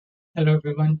Hello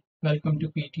everyone, welcome to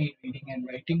PTE Reading and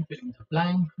Writing Filling the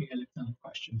Blank Real Exam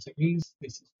Question Series.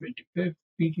 This is 25th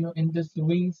video in this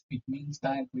series. It means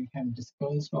that we have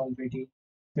discussed already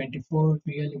 24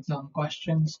 real exam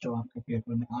questions जो आपके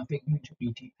paper में आते हैं जो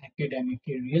PTE academic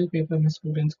के real paper में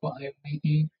students को आए हुए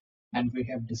हैं, and we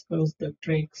have discussed the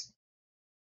tricks,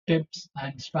 tips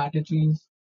and strategies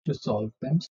to solve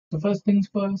them. So first things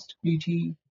first,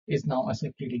 PTE is now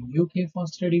accepted in UK for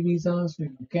study visa. So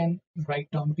you can write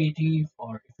down PTE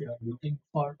for if you are looking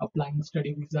for applying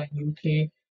study visa in UK.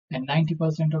 And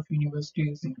 90% of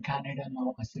universities in Canada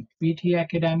now accept PTE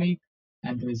academic.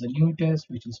 And there is a new test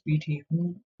which is PTE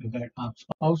home. अगर आप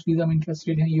spouse visa में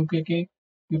interested हैं UK के,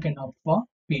 you can opt for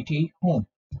PTE home.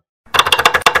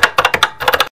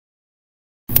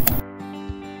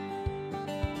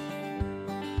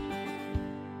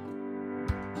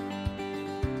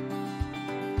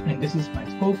 And this is my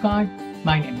scorecard.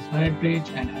 My name is Bhrat Brij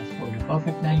and I scored a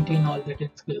perfect 19 all written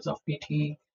skills of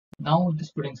PTE. Now the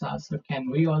students ask, can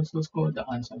we also score? The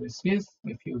answer is yes,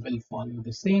 if you will follow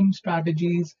the same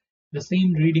strategies, the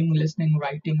same reading, listening,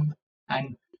 writing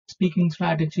and speaking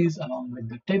strategies along with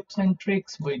the tips and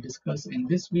tricks we discuss in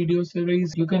this video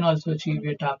series. You can also achieve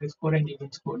your target score and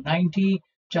even score 90,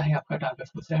 चाहे आपका target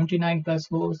score 79 plus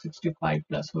हो, 65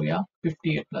 plus हो या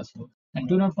 58 plus हो. And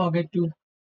do not forget to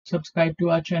subscribe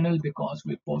to our channel because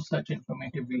we post such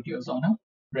informative videos on a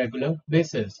regular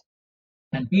basis.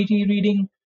 And PTE reading,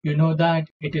 you know that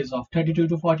it is of 32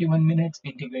 to 41 minutes.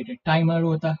 Integrated timer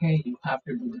hota hai. You have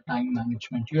to do the time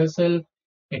management yourself.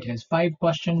 It has 5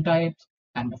 question types.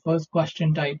 And the first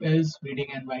question type is reading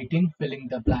and writing, filling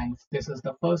the blanks. This is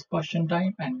the first question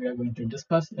type and we are going to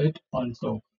discuss it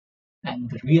also. And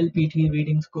the real PTE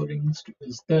reading scoring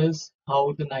is this,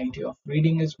 how the 90 of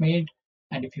reading is made.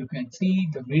 And if you can see,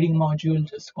 the reading module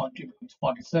just contributes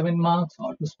 47 marks,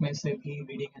 और उसमें से भी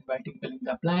reading and writing filling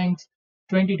the blanks,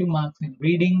 22 marks in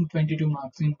reading, 22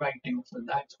 marks in writing. So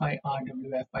that's why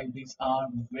RWFIBs are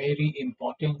very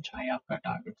important. चाहे आपका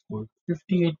target score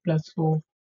 58 plus हो,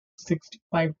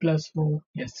 65 plus हो,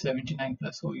 yes 79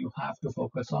 plus हो, you have to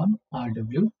focus on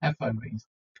RWFIBs.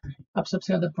 अब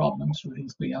सबसे ज़्यादा problem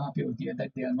students को यहाँ पे होती है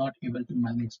that they are not able to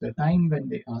manage the time when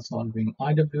they are solving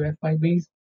RWFIBs.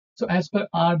 So as per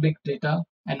our big data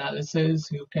analysis,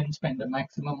 you can spend a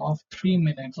maximum of 3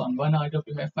 minutes on one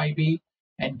RWFIB.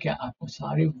 And क्या आपको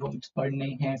सारे words पढ़ने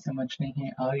हैं, समझने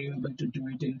हैं? Are you able to do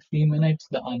it in 3 minutes?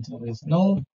 The answer is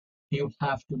no. You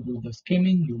have to do the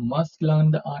skimming. You must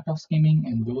learn the art of skimming.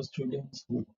 And those students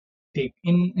who take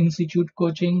in-institute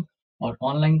coaching or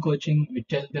online coaching, we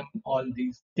tell them all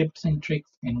these tips and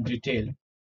tricks in detail.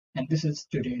 And this is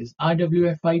today's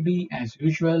RWFIB. As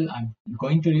usual, I'm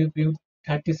going to review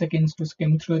 30 seconds to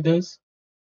skim through this.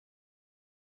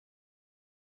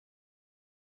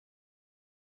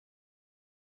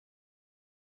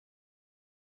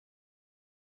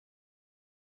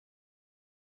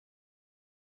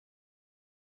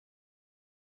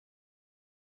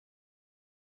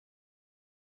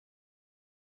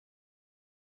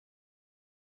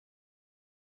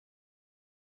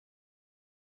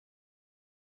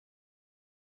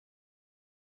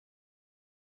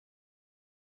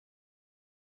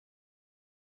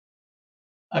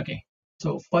 Okay,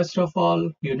 so first of all,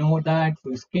 you know that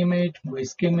we skim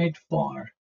it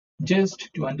for gist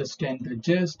to understand the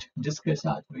gist. जिसके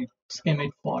साथ we skim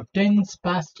it for tense,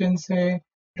 past tense है,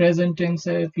 present tense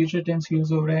है, future tense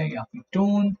use हो रहा है या फिर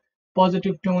tone,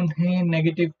 positive tone है,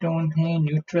 negative tone है,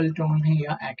 neutral tone है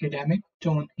या academic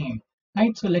tone है.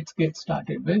 Right, so let's get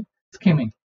started with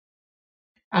skimming.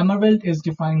 Emerald is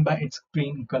defined by its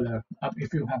green color.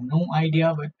 If you have no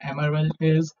idea what emerald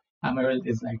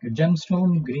is like a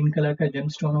gemstone. Green color का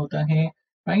gemstone होता है,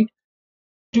 right?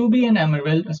 To be an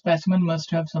emerald, a specimen must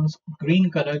have some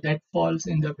green color that falls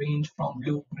in the range from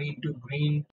blue-green to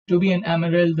green. To be an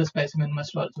emerald, the specimen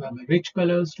must also have a rich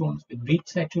color. Stones with rich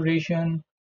saturation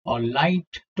or light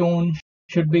tone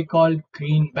should be called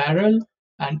green beryl.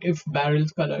 And if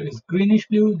beryl's color is greenish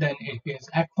blue, then it is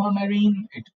aquamarine.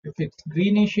 If it's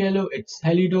greenish yellow, it's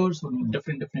helidor. So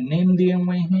different name दिए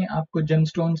हुए हैं आपको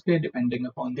gemstones के depending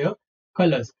upon their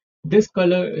colors. This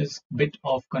color is bit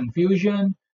of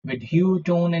confusion with hue,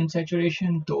 tone, and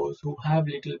saturation. Those who have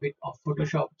little bit of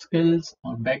Photoshop skills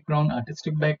or background,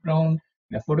 artistic background,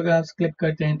 या photographs click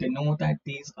करते हैं, they know that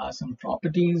these are some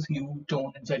properties, hue,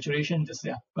 tone, and saturation,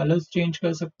 जिससे आप colors change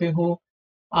कर सकते हो,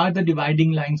 are the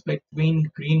dividing lines between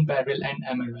green beryl and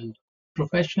emerald.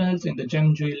 Professionals in the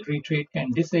gem jewelry trade can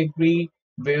disagree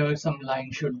where some line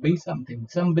should be something.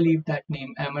 Some believe that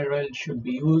name emerald should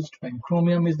be used when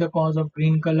chromium is the cause of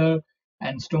green color,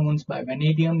 and stones by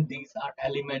vanadium. These are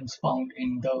elements found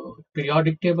in the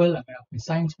periodic table. अगर आपने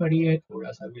science पढ़ी है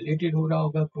थोड़ा सा related हो रहा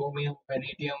होगा, chromium,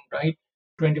 vanadium, right.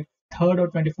 23rd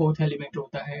और 24th एलिमेंट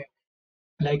होता है.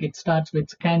 Like it starts with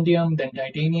scandium, then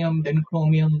titanium, then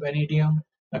chromium, vanadium.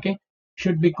 Okay,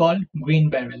 should be called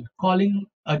green beryl. Calling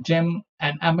a gem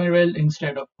an emerald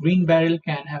instead of green beryl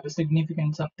can have a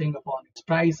significant something upon its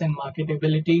price and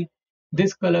marketability.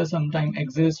 This color sometimes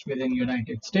exists within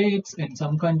United States. In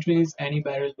some countries, any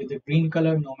beryl with a green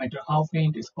color, no matter how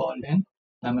faint, is called an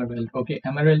emerald. Okay,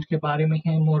 emerald के बारे में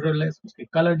है more or less. उसके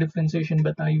color differentiation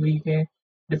बताई हुई है.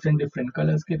 different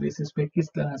colors के basis पे किस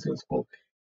तरह से उसको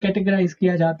कैटेगराइज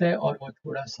किया जाता है, और वो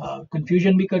थोड़ा सा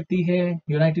कंफ्यूजन भी करती है,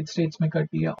 यूनाइटेड स्टेट्स में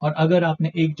करती है. और अगर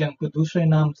आपने एक जंग को दूसरे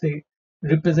नाम से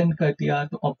रिप्रेजेंट कर दिया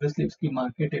तो ऑब्वियसली उसकी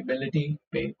मार्केटेबिलिटी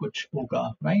पे कुछ होगा,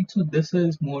 right. So this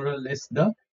is more और less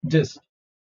the gist.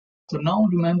 So now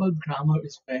remember, grammar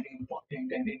is very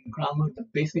important, and in grammar the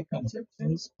basic concept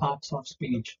is parts of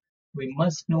speech. We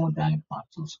must know that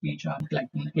parts of speech are like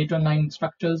 8 or 9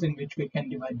 structures in which we can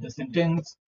divide the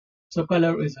sentence. So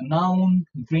color is a noun,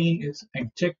 green is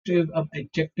adjective. अब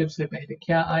adjective से पहले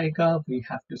क्या आएगा? We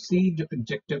have to see जो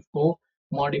adjective को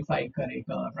modify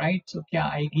करेगा, right? So क्या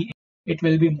आएगी? It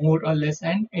will be more or less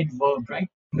an adverb,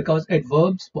 right? Because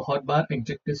adverbs बहुत बार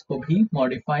adjectives को भी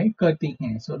modify करती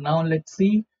हैं. So now let's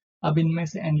see. अब इनमें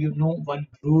से, and you know one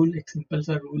rule, एक simple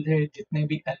सा rule है, जितने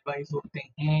भी alibis होते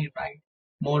हैं, right?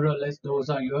 More or less those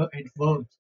are your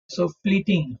adverbs. So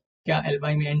fleeting, क्या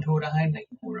ly में end हो रहा है?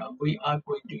 नहीं हो रहा. We are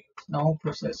going to use now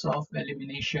process of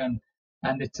elimination,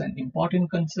 and it's an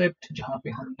important concept जहाँ पे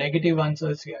हम negative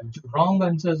answers या जो wrong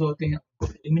answers होते हैं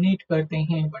उनको eliminate करते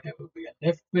हैं. Whatever we are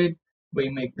left with, we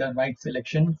make the right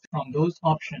selection from those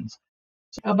options.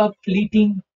 So, अब आप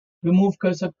fleeting रिमूव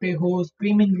कर सकते हो,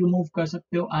 स्क्रीमिंग रिमूव कर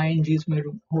सकते हो, आईएनजीज में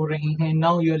हो रही हैं.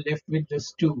 Now you are left with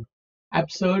just to,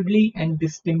 एब्सर्डली and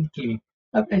distinctly.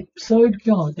 अब एब्सर्ड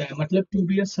क्या होता है? मतलब टू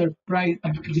बी अ सरप्राइज.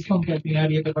 अब जिसको हम कहते हैं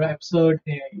यार ये तो बड़ा एब्सर्ड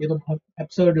है, ये तो बहुत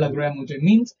एब्सर्ड लग रहा है मुझे,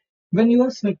 means when you are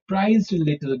surprised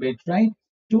little bit, right,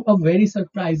 to a very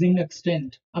surprising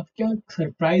extent. अब क्या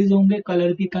सरप्राइज होंगे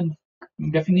कलर की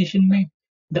डेफिनेशन में?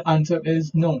 The answer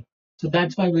is no. So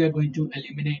that's why we are going to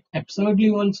eliminate absurdly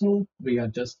also. We are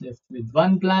just left with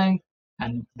one blank,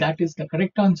 and that is the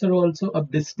correct answer also. अब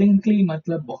distinctly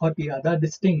मतलब बहुत ही ज्यादा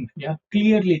distinct या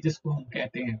clearly जिसको हम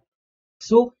कहते हैं.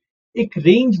 So एक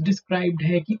रेंज डिस्क्राइब्ड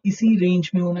है कि इसी रेंज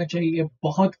में होना चाहिए,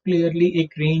 बहुत क्लियरली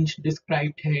एक रेंज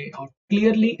डिस्क्राइब्ड है, और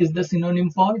clearly is the synonym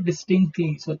for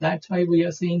distinctly. So that's why we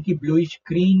are saying कि bluish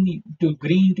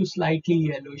green to slightly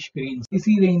yellowish green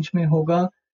इसी रेंज में होगा.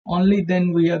 Only then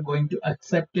we are going to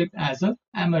accept it as a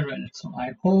emerald. So I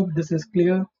hope this is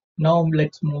clear. Now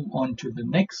let's move on to the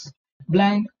next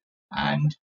blank.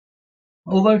 And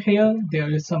over here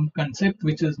there is some concept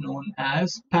which is known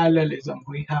as parallelism.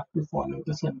 We have to follow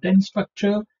the sentence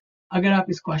structure. अगर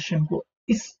आप इस question को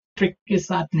इस trick के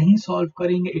साथ नहीं solve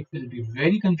करेंगे, it will be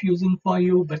very confusing for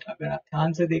you. But अगर आप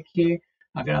ध्यान से देखिए,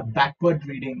 अगर आप backward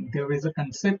reading, there is a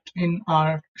concept in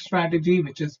our strategy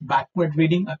which is backward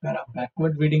reading. अगर आप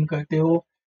backward reading करते हो,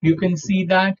 you can see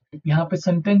that यहाँ पे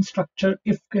sentence structure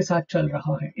if के साथ चल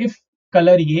रहा है. if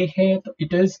color ये है तो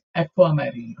it is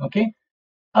aquamarine, okay.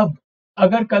 अब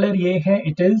अगर कलर ये है,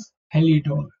 it is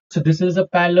helidor. So this is a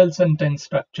parallel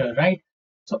sentence structure, right?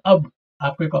 So अब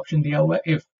आपको एक ऑप्शन दिया हुआ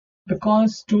है if.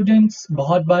 Because students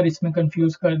बहुत बार इसमें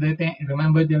कंफ्यूज कर देते हैं.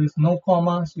 Remember there is no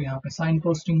comma, so यहाँ पे sign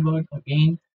posting word.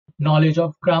 Again, knowledge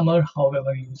of grammar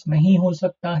however use नहीं हो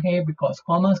सकता है because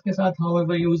commas के साथ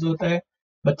however use होता है.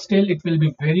 But still it will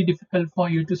be very difficult for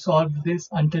you to solve this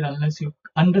until unless you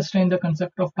understand the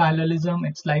concept of parallelism.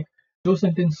 It's like जो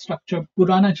sentence structure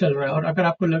पुराना चल रहा है और अगर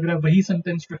आपको लग रहा है वही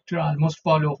सेंटेंस स्ट्रक्चर ऑलमोस्ट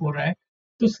फॉलो हो रहा है,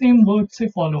 तो सेम वर्ड से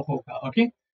फॉलो होगा, okay.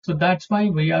 So that's why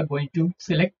we are going to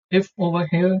select if over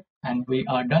here, and we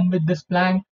are done with this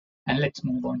blank, and let's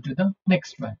move on to the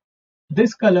next one.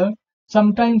 This color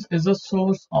sometimes is a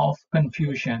source of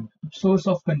confusion. Source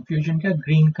of confusion क्या?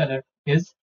 Green color is.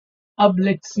 अब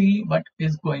let's see what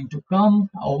is going to come.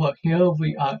 Over here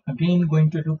we are again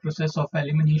going to do process of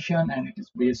elimination, and it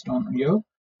is based on your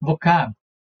vocab.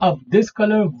 अब this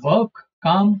color work,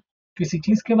 काम, किसी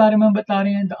चीज के बारे में बता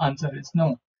रहे हैं? The answer is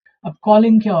no. अब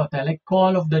कॉलिंग क्या होता है? Like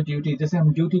call of the duty. जैसे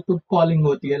हम ड्यूटी को कॉलिंग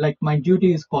होती है, like my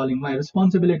duty is calling, my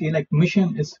responsibility like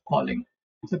mission is calling.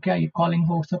 तो क्या ये कॉलिंग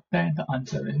हो सकता है? The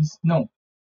answer is no.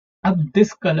 अब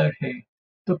दिस कलर है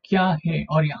तो क्या है?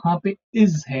 और यहाँ पे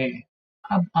इज है.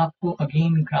 अब आपको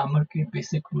अगेन ग्रामर के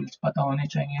बेसिक रूल्स पता होने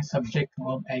चाहिए. Subject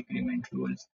verb agreement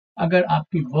rules. अगर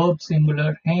आपकी वर्ब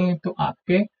सिंगुलर हैं तो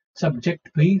आपके सब्जेक्ट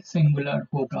भी सिंगुलर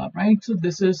होगा, right. So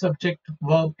this is subject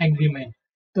verb agreement.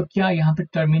 तो क्या यहाँ पे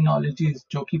टर्मिनोलॉजीज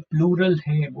जो कि प्लूरल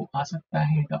है वो आ सकता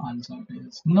है? The answer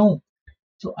is no.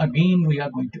 So again, we are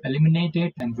going to eliminate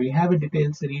it, and we have a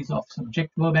detailed series of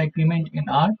subject-verb agreement in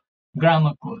our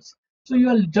grammar course. So you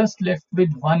are just left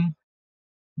with one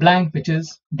blank, which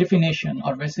is definition.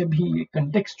 और वैसे भी ये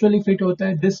contextually fit होता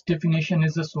है. This definition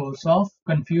is the source of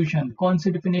confusion. कौन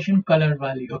सी definition? Color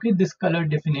वाली. Okay, this color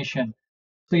definition.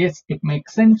 So yes, it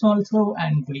makes sense also,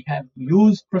 and we have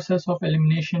used process of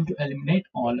elimination to eliminate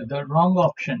all other wrong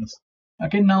options.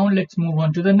 Okay, now let's move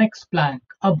on to the next blank.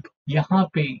 अब यहाँ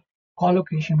पे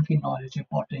collocation की knowledge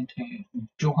important है.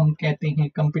 जो हम कहते हैं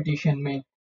competition में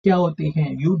क्या होती है,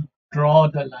 यू ड्रॉ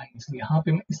द लाइंस. यहाँ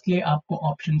पे मैं इसलिए आपको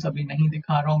ऑप्शंस अभी नहीं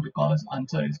दिखा रहा हूँ because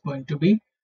answer is going to be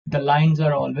the lines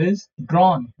are always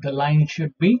drawn. The line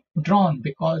should be drawn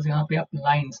because यहाँ पे आप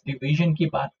लाइंस डिवीजन की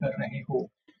बात कर रहे हो.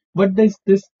 What does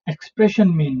this expression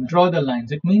mean? Draw the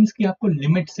lines. It means कि आपको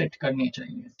limit set करनी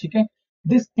चाहिए. ठीक है?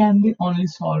 This can be only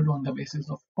solved on the basis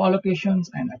of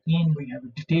collocations, and again we have a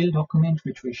detailed document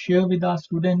which we share with our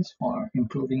students for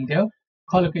improving their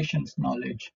collocations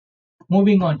knowledge.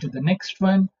 Moving on to the next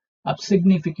one, अब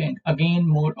significant. Again,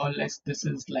 more or less this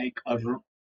is like a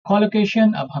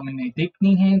collocation. अब हमें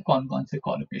देखनी है कौन कौन से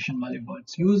collocation वाले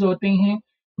words use होते हैं.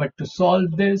 But to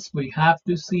solve this, we have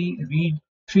to read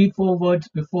 3-4 words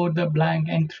before the blank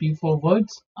and 3-4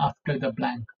 words after the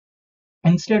blank.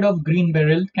 Instead of green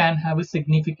beryl can have a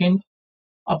significant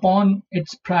upon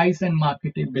its price and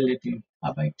marketability.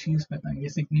 अब एक चीज बताइए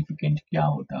significant क्या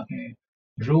होता है?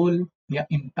 Role या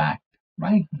impact,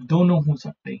 right? दोनों हो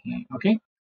सकते हैं. Okay?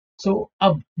 So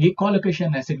अब ये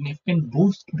collocation है. Significant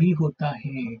boost भी होता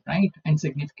है, right? And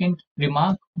significant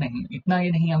remark नहीं. इतना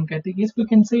ये नहीं हम कहते. Yes, we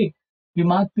can say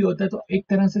remark भी होता है. तो एक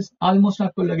तरह से ऑलमोस्ट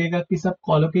आपको लगेगा कि सब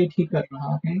कॉलोकेट ही कर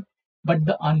रहा है, but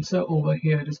the answer over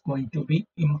here is going to be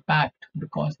impact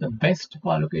because the best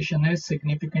collocation is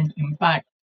significant impact.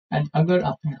 And अगर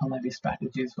आपने हमारी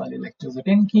स्ट्रैटेजीज वाले लेक्चर्स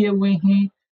अटेंड किए हुए हैं,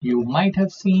 you might have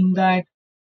seen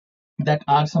that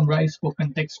are summarized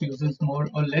spoken text uses more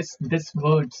or less this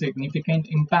word significant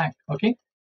impact. Okay,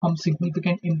 हम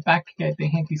significant impact कहते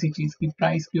हैं किसी चीज की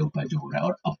प्राइस के ऊपर जो हो रहा है.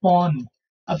 और upon,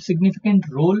 अब significant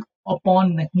रोल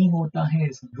अपॉन नहीं होता है,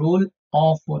 रोल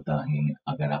ऑफ होता है.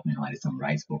 अगर आपने हमारे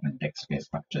समराइज स्पोकन टेक्स्ट के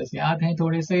स्ट्रक्चर्स याद हैं,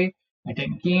 थोड़े से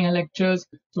अटेंड किए हैं लेक्चर्स,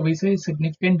 तो वैसे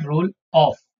significant role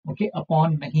of. Okay,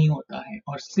 upon नहीं होता है.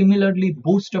 और सिमिलरली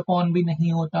बूस्ट अपॉन भी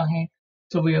नहीं होता है.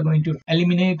 So we are going to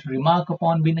eliminate remark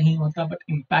upon भी नहीं होता, but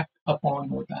impact upon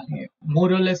होता है. More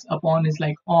or less upon is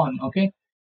like on. Okay,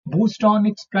 boost on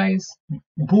its price,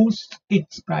 boost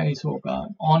its price होगा,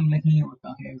 on नहीं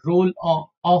होता है. Roll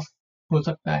off हो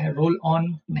सकता है, roll on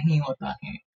नहीं होता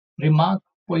है. Remark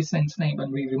कोई सेंस नहीं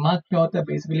बन रही. Remark क्या होता है?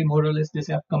 Basically more or less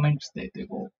जैसे आप comments देते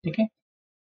हो. ठीक है?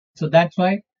 So that's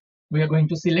why we are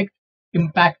going to select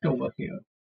impact over here.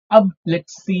 अब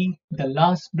let's see the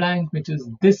last blank, which is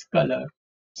this color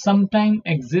sometime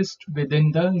exist within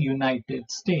the United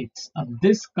States. अब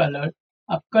this color,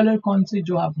 अब colour कौन से,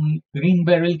 जो आप ग्रीन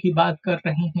बैरल की बात कर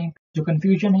रहे हैं, जो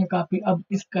कंफ्यूजन है काफी. अब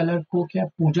इस कलर को क्या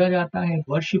पूजा जाता है,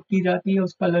 वर्शिप की जाती है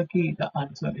उस कलर की? The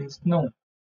answer is no.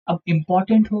 अब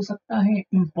इम्पोर्टेंट हो सकता है,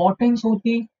 इम्पोर्टेंस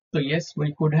होती तो yes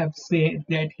we could have said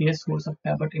that yes हो सकता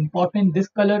है, but important, this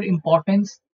colour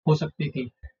importance हो सकती थी,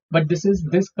 बट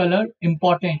दिस कलर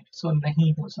इम्पोर्टेंट, सो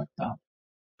नहीं हो सकता.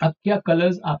 अब क्या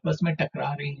कलर्स आपस में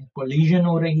टकरा रही हैं, कोलिजन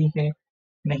हो रही है?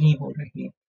 नहीं हो रही.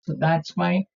 So that's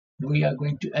why we are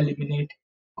going to eliminate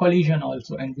collision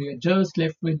also, and we are just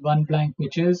left with one blank,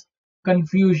 which is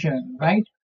confusion,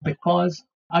 right? Because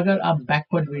अगर आप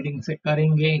backward reading से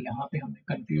करेंगे, यहाँ पे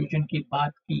हमने confusion की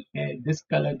बात की है. This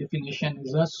color definition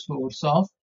is a source of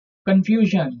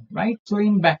confusion, right? So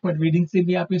in backward reading से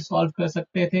भी आप ये solve कर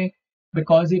सकते थे,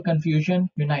 because ये confusion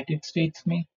United States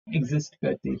में exist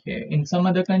करती है. In some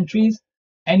other countries,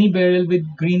 any beryl with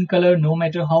green color, no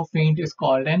matter how faint, is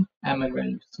called an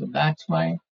emerald. So that's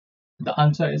why the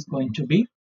answer is going to be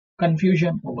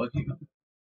confusion over here.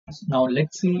 Now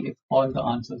let's see if all the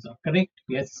answers are correct.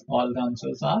 Yes, all the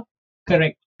answers are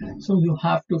correct. So you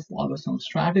have to follow some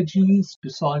strategies to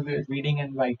solve your reading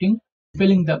and writing,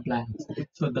 filling the blanks.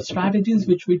 So the strategies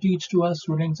which we teach to our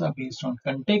students are based on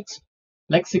context,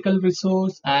 lexical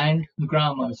resource, and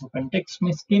grammar. So context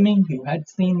में skimming, you had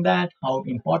seen that, how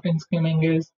important skimming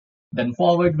is. Then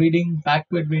forward reading,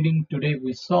 backward reading. Today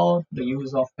we saw the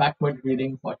use of backward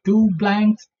reading for two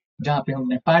blanks, जहाँ पे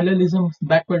हमने parallelism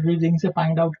backward reading से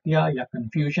find out किया, या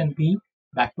confusion भी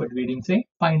backward reading से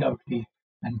find out की.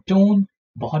 And tone,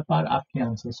 बहुत बार आपके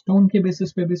आंसर्स टोन के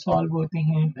बेसिस पे भी सॉल्व होते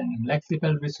हैं. Then in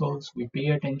lexical resource we pay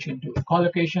attention to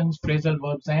कॉलोकेशंस, phrasal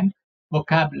verbs and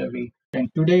vocabulary. And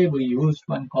today we used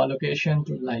one collocation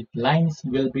to like lines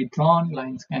will be drawn,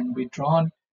 lines can be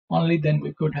drawn. Only then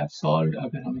we could have solved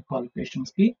अगर हमें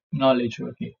collocations की knowledge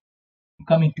होगी.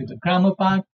 Coming to the grammar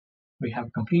part, we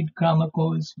have complete grammar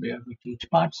course where we teach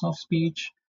parts of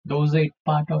speech. Those 8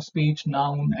 parts of speech,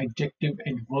 noun, adjective,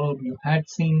 adverb. You had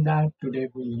seen that. Today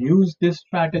we'll use this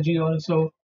strategy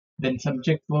also. Then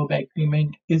subject verb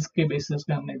agreement. इसके basis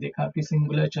पे हमने देखा कि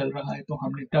singular चल रहा है तो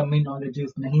हमने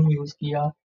terminologies नहीं use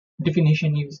किया,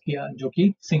 definition use किया जो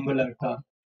कि singular था.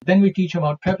 Then we teach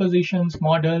about prepositions,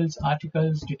 modals,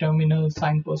 articles, determiners,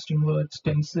 signposting words,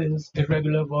 tenses,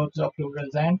 irregular verbs or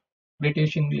plurals, and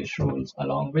British English rules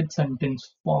along with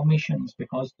sentence formations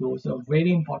because those are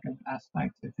very important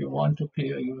aspects if you want to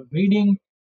clear your reading,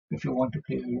 if you want to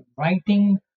clear your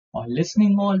writing or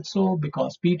listening also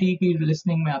because PTE की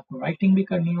listening में आपको writing भी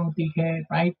करनी होती है,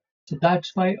 right? So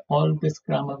that's why all this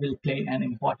grammar will play an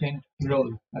important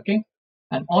role, okay?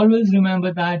 And always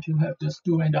remember that you have just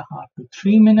 2.5 to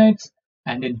 3 minutes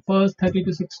and in first 30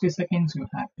 to 60 seconds you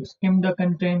have to skim the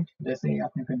content. जैसे ही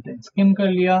आपने content skim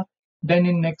कर लिया, then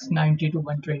in next 90 to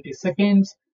 120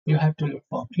 seconds, you have to look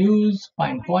for clues,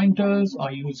 find pointers,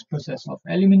 or use process of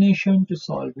elimination to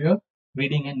solve your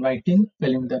reading and writing,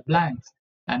 fill in the blanks.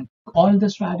 And all the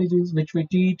strategies which we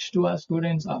teach to our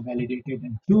students are validated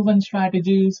and proven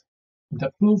strategies.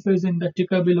 The proof is in the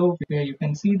ticker below where you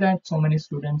can see that so many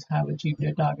students have achieved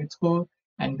their target score.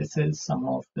 And this is some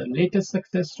of the latest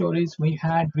success stories we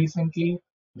had recently.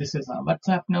 This is our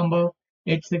WhatsApp number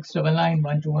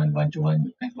 8699121121.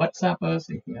 You can WhatsApp us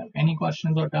if you have any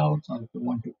questions or doubts or if you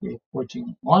want to take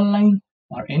coaching online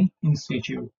or in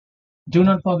institute. Do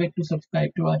not forget to subscribe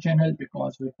to our channel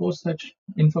because we post such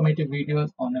informative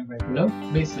videos on a regular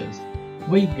basis.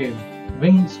 We give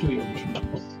wings to your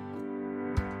dreams.